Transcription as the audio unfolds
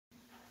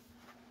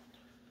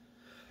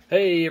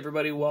Hey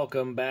everybody,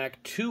 welcome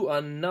back to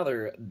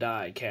another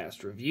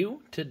Diecast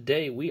review.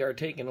 Today we are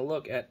taking a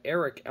look at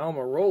Aric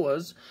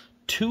Almirola's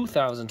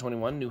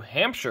 2021 New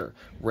Hampshire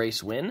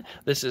race win.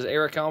 This is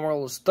Aric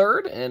Almirola's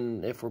third,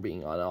 and if we're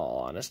being on all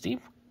honesty,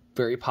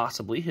 very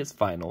possibly his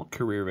final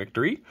career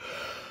victory.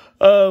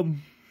 Kind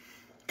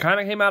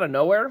of came out of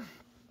nowhere.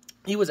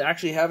 He was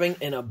actually having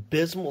an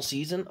abysmal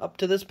season up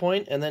to this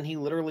point, and then he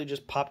literally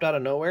just popped out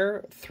of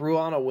nowhere, threw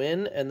on a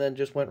win, and then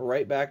just went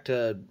right back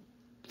to,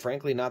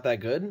 frankly, not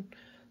that good.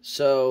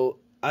 So,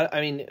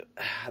 I mean,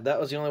 that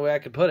was the only way I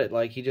could put it.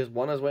 Like, he just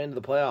won his way into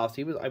the playoffs.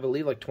 He was, I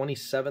believe, like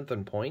 27th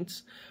in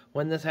points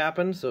when this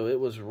happened, so it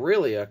was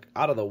really a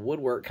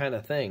out-of-the-woodwork kind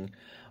of thing.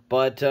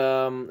 But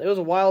it was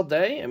a wild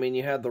day. I mean,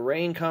 you had the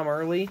rain come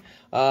early,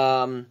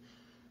 and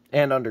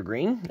under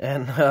green,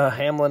 and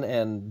Hamlin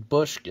and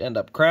Busch end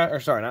up I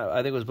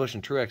think it was Busch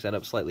and Truex end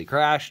up slightly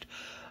crashed.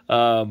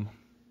 Late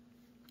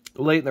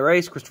in the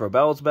race, Christopher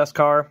Bell's best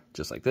car,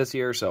 just like this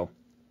year, so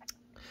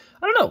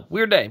I don't know,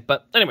 weird day.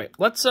 But anyway,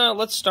 let's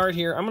start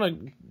here. I'm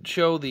going to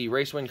show the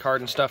race win card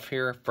and stuff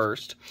here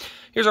first.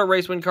 Here's our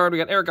race win card. We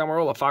got Aric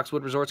Almirola,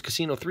 Foxwood Resorts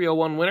Casino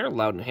 301 winner,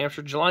 Loudon,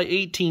 Hampshire, July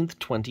 18th,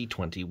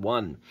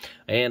 2021.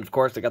 And, of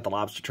course, they got the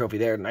lobster trophy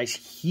there. Nice,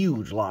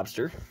 huge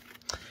lobster.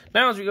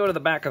 Now, as we go to the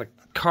back of the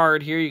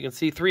card here, you can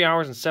see 3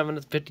 hours and 7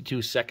 minutes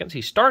 52 seconds.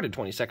 He started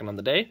 22nd on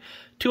the day.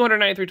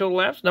 293 total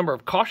laps. Number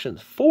of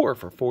cautions, 4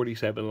 for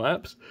 47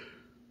 laps.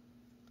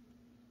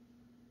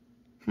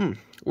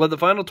 Led the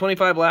final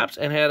 25 laps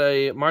and had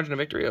a margin of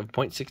victory of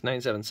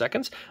 0.697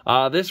 seconds.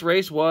 This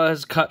race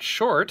was cut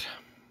short,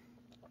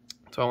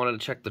 so I wanted to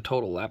check the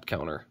total lap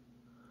counter.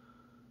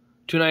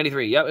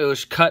 293. Yep, it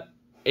was cut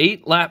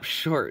 8 laps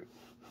short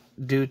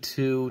due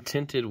to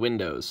tinted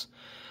windows.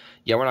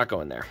 Yeah, we're not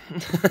going there.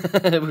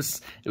 It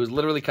was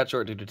literally cut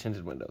short due to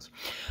tinted windows.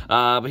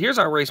 But here's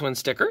our race win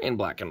sticker in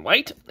black and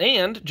white.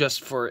 And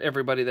just for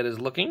everybody that is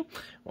looking,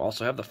 we'll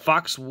also have the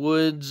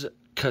Foxwoods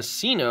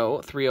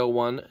Casino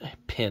 301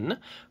 pin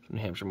from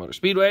New Hampshire Motor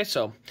Speedway.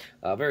 So,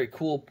 very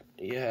cool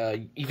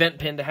event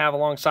pin to have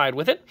alongside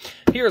with it.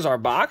 Here's our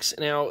box.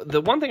 Now,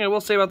 the one thing I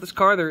will say about this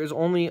car, there is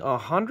only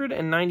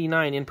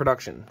 199 in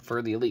production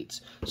for the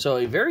Elites. So,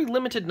 a very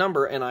limited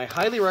number, and I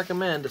highly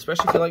recommend,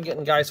 especially if you like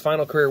getting guys'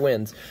 final career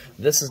wins,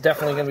 this is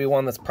definitely going to be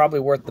one that's probably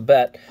worth the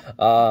bet.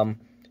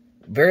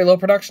 Very low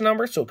production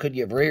number, so it could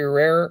get very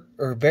rare,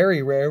 or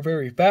very rare,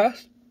 very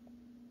fast.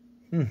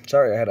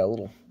 Sorry, I had a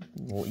little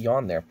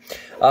yawn there.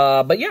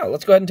 But yeah,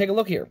 let's go ahead and take a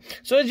look here.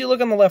 So as you look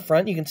on the left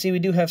front, you can see we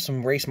do have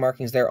some race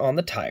markings there on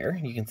the tire.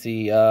 You can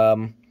see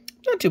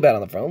not too bad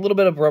on the front. A little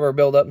bit of rubber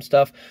buildup and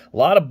stuff. A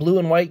lot of blue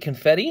and white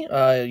confetti.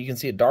 You can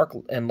see a dark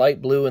and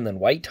light blue and then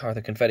white are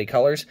the confetti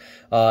colors.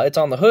 It's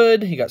on the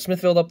hood. You got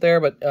Smithfield up there,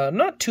 but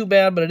not too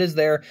bad, but it is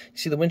there. You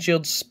see the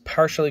windshield's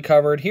partially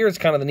covered. Here's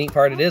kind of the neat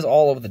part. It is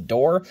all over the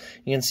door.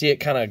 You can see it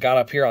kind of got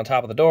up here on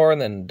top of the door and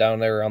then down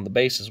there on the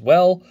base as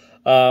well.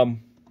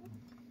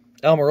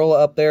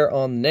 Almirola up there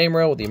on the name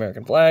rail with the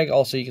American flag.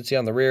 Also, you can see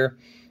on the rear,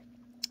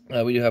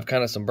 we do have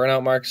kind of some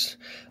burnout marks.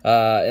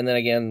 And then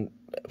again,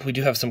 we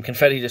do have some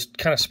confetti just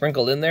kind of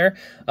sprinkled in there.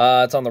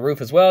 It's on the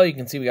roof as well. You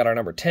can see we got our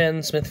number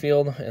 10,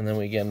 Smithfield. And then,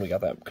 we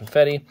got that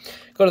confetti.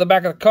 Go to the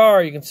back of the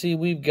car. You can see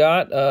we've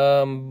got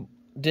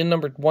DIN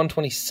number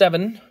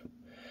 127.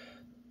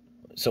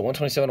 So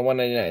 127 to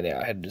 199. Yeah,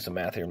 I had to do some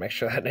math here to make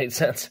sure that made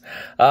sense.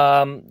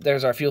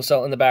 There's our fuel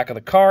cell in the back of the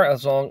car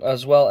as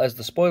well as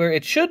the spoiler.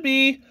 It should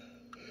be...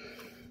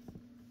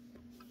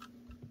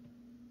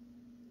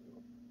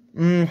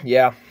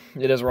 yeah,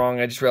 it is wrong.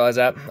 I just realized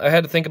that. I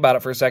had to think about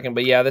it for a second,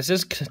 but yeah, this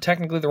is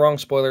technically the wrong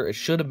spoiler. It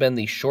should have been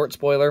the short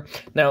spoiler.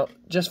 Now,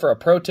 just for a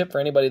pro tip for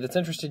anybody that's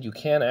interested, you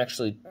can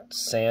actually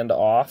sand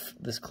off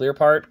this clear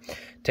part.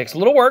 It takes a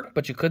little work,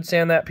 but you could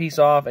sand that piece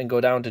off and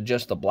go down to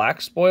just the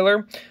black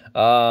spoiler.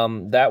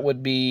 That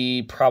would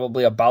be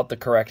probably about the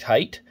correct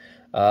height.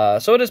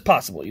 So it is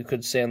possible. You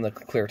could sand the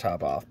clear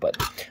top off, but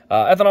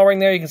ethanol ring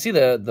there. You can see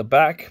the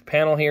back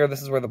panel here.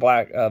 This is where the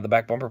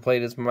back bumper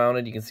plate is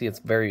mounted. You can see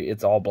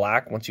it's all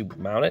black once you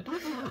mount it.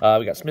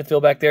 We got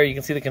Smithfield back there. You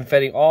can see the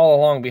confetti all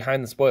along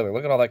behind the spoiler.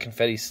 Look at all that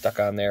confetti stuck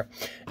on there,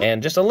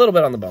 and just a little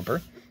bit on the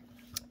bumper.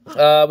 We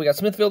got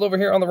Smithfield over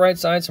here on the right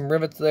side, some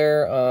rivets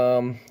there.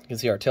 You can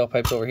see our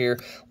tailpipes over here.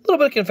 A little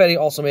bit of confetti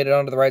also made it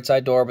onto the right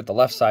side door, but the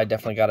left side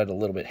definitely got it a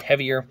little bit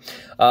heavier.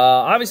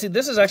 Obviously,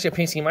 this is actually a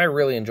paint scheme I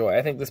really enjoy.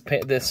 I think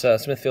this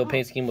Smithfield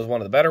paint scheme was one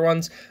of the better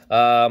ones.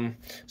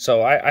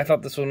 So I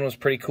thought this one was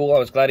pretty cool. I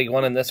was glad he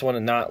won in this one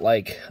and not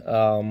like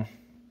one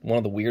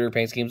of the weirder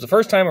paint schemes. The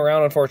first time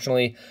around,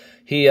 unfortunately,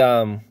 he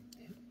or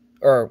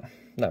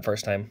not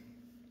first time.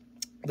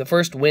 the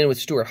first win with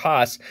Stuart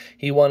Haas,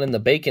 he won in the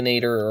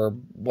Baconator or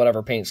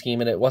whatever paint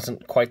scheme, and it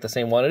wasn't quite the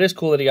same one. It is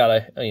cool that he got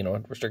a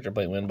restrictor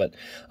plate win, but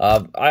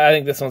I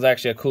think this one's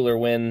actually a cooler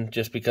win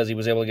just because he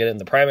was able to get it in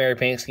the primary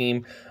paint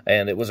scheme,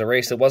 and it was a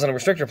race that wasn't a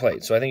restrictor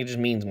plate, so I think it just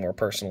means more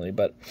personally.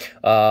 But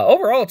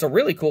overall, it's a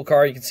really cool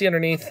car. You can see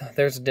underneath,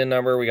 there's a DIN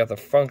number. We got the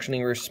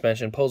functioning rear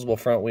suspension, posable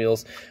front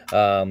wheels,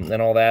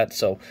 and all that.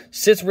 So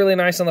sits really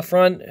nice on the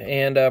front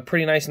and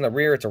pretty nice in the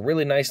rear. It's a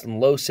really nice and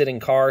low-sitting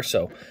car,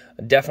 so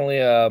definitely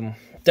a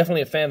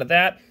fan of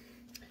that.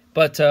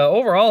 But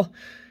overall,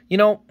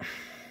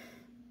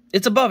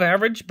 it's above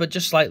average, but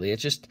just slightly.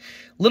 It's just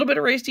a little bit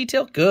of race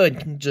detail,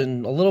 good. A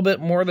little bit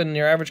more than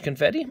your average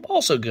confetti,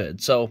 also good.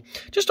 So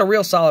just a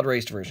real solid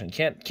raced version.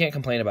 Can't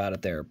complain about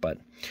it there. But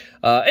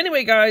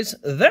anyway, guys,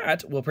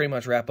 that will pretty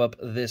much wrap up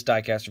this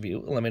diecast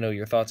review. Let me know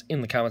your thoughts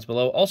in the comments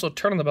below. Also,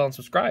 turn on the bell and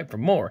subscribe for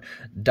more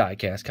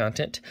diecast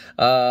content.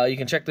 You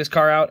can check this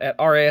car out at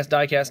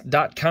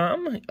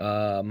rasdiecast.com.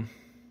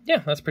 Yeah,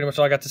 that's pretty much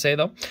all I got to say,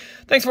 though.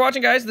 Thanks for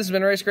watching, guys. This has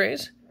been Race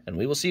Craze, and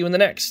we will see you in the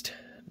next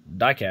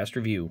diecast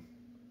review.